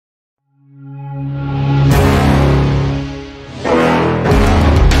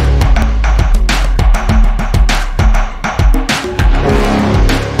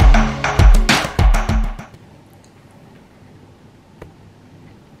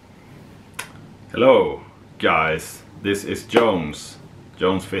Hello guys, this is Jones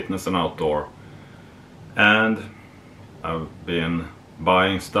Fitness and Outdoor, and I've been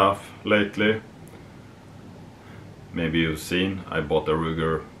buying stuff lately. Maybe you've seen I bought a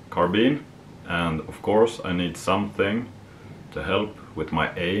Ruger carbine, and of course I need something to help with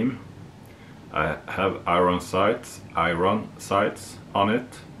my aim. I have iron sights on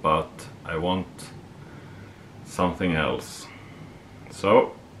it, but I want something else.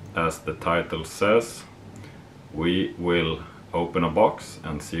 So, as the title says, we will open a box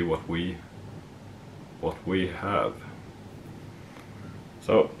and see what we have.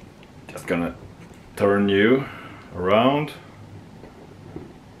 So, just gonna turn you around,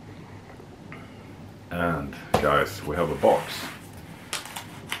 and guys, we have a box.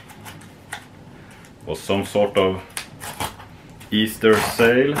 Was some sort of Easter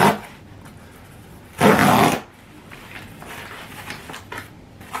sale.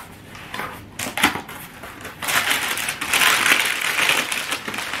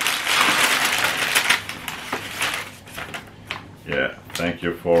 Yeah, thank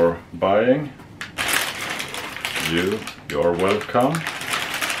you for buying. You're welcome.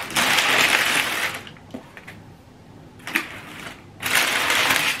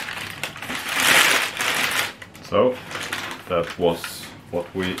 So that was what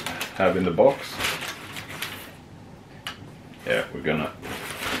we have in the box. Yeah, we're gonna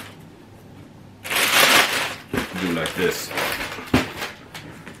do like this.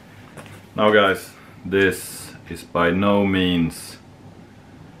 Now guys, this is by no means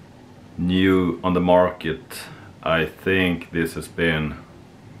new on the market. I think this has been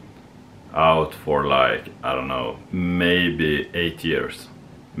out for like, I don't know, maybe 8 years.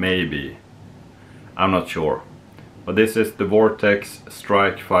 Maybe. I'm not sure. But this is the Vortex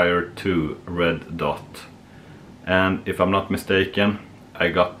Strikefire II red dot. And if I'm not mistaken, I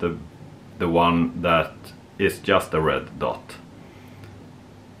got the one that is just a red dot.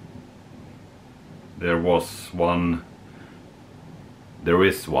 There is one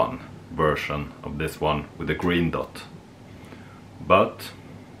version of this one with a green dot. But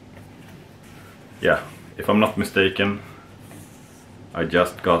yeah, if I'm not mistaken, I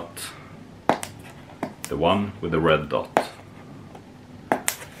just got the one with the red dot.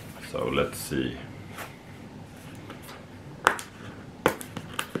 So let's see.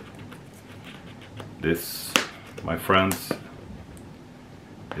 This, my friends,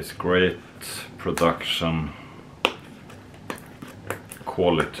 is great production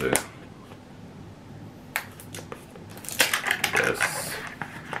quality. Yes.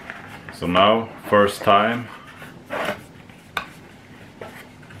 So now, first time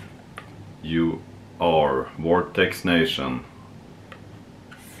you are Vortex Nation.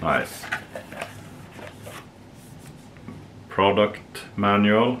 Nice. Product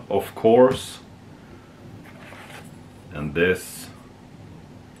manual, of course. And this,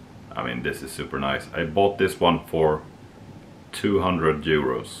 I mean, this is super nice. I bought this one for 200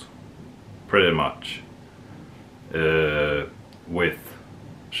 euros, pretty much, with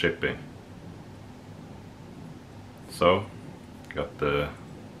shipping. So, got the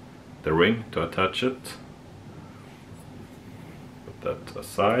ring to attach it. Put that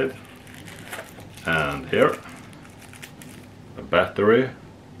aside. And here, a battery.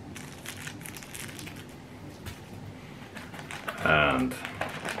 And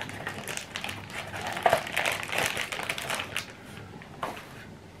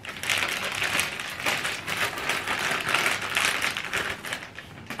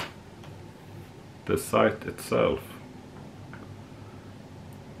the sight itself.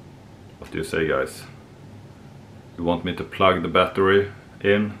 What do you say, guys? You want me to plug the battery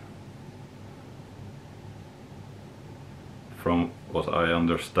in? From what I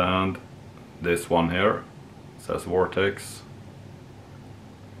understand, this one here says Vortex,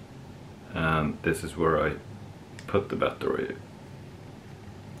 and this is where I put the battery.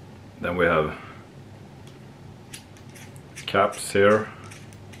 Then we have caps here.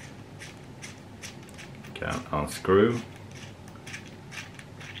 Can unscrew.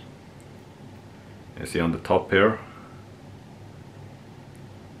 You see on the top here,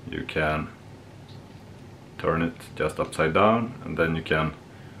 you can turn it just upside down, and then you can,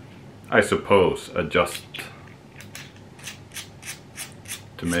 I suppose, adjust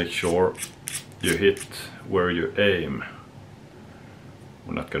to make sure you hit where you aim.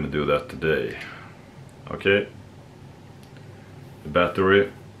 We're not gonna do that today. Okay, the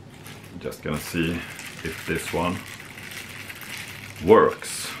battery, just gonna see if this one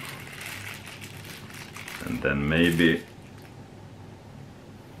works, and then maybe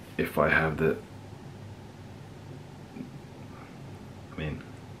if I have the, I mean,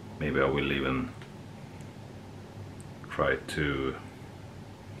 maybe I will even try to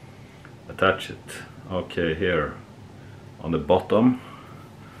attach it. Okay, here on the bottom,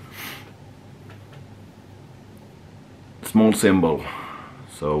 small symbol,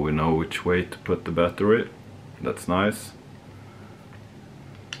 so we know which way to put the battery. That's nice.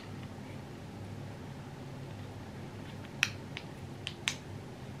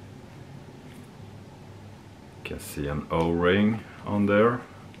 You can see an O-ring on there,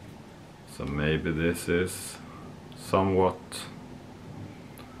 so maybe this is somewhat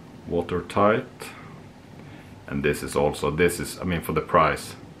watertight. And this is also, I mean, for the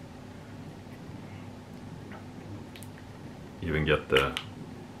price, even get the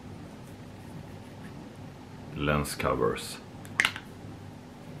lens covers.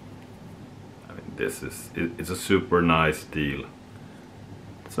 I mean, it's a super nice deal.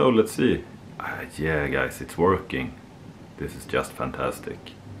 So let's see. Yeah guys, it's working. This is just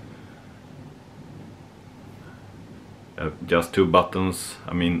fantastic. Just 2 buttons.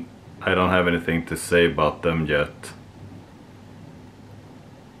 I mean, I don't have anything to say about them yet.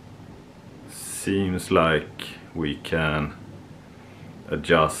 Seems like we can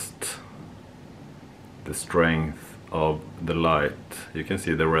adjust the strength of the light. You can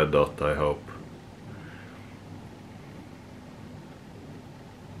see the red dot, I hope.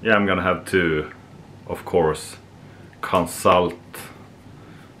 Yeah, I'm gonna have to, of course, consult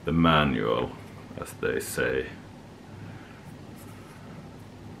the manual, as they say.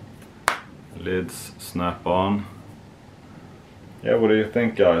 Lids snap on. Yeah, what do you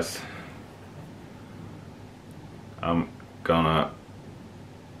think, guys? I'm gonna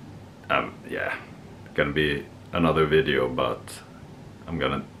gonna be another video, but I'm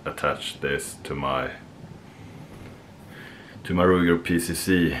gonna attach this to my Ruger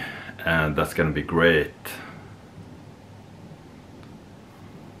PCC, and that's gonna be great.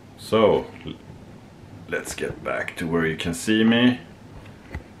 So let's get back to where you can see me.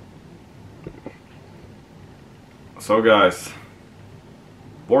 So guys,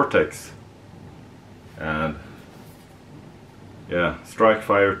 Vortex and yeah,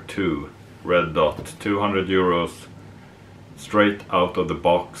 Strikefire II red dot, 200 euros, straight out of the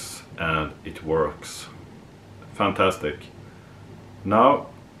box, and it works. Fantastic. Now,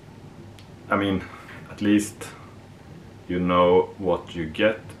 I mean, at least you know what you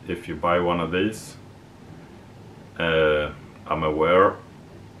get if you buy one of these. I'm aware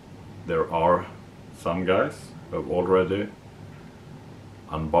there are some guys who have already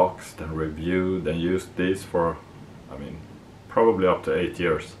unboxed and reviewed and used these for, I mean, probably up to 8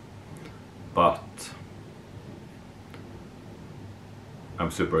 years. But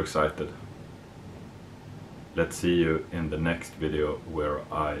I'm super excited. Let's see you in the next video, where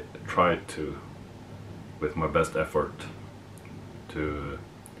I try to, with my best effort, to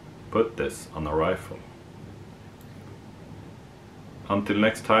put this on a rifle. Until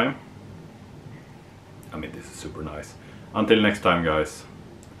next time, I mean, this is super nice. Until next time, guys,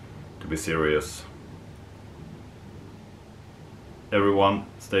 to be serious, everyone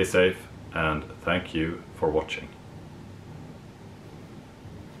stay safe, and thank you for watching.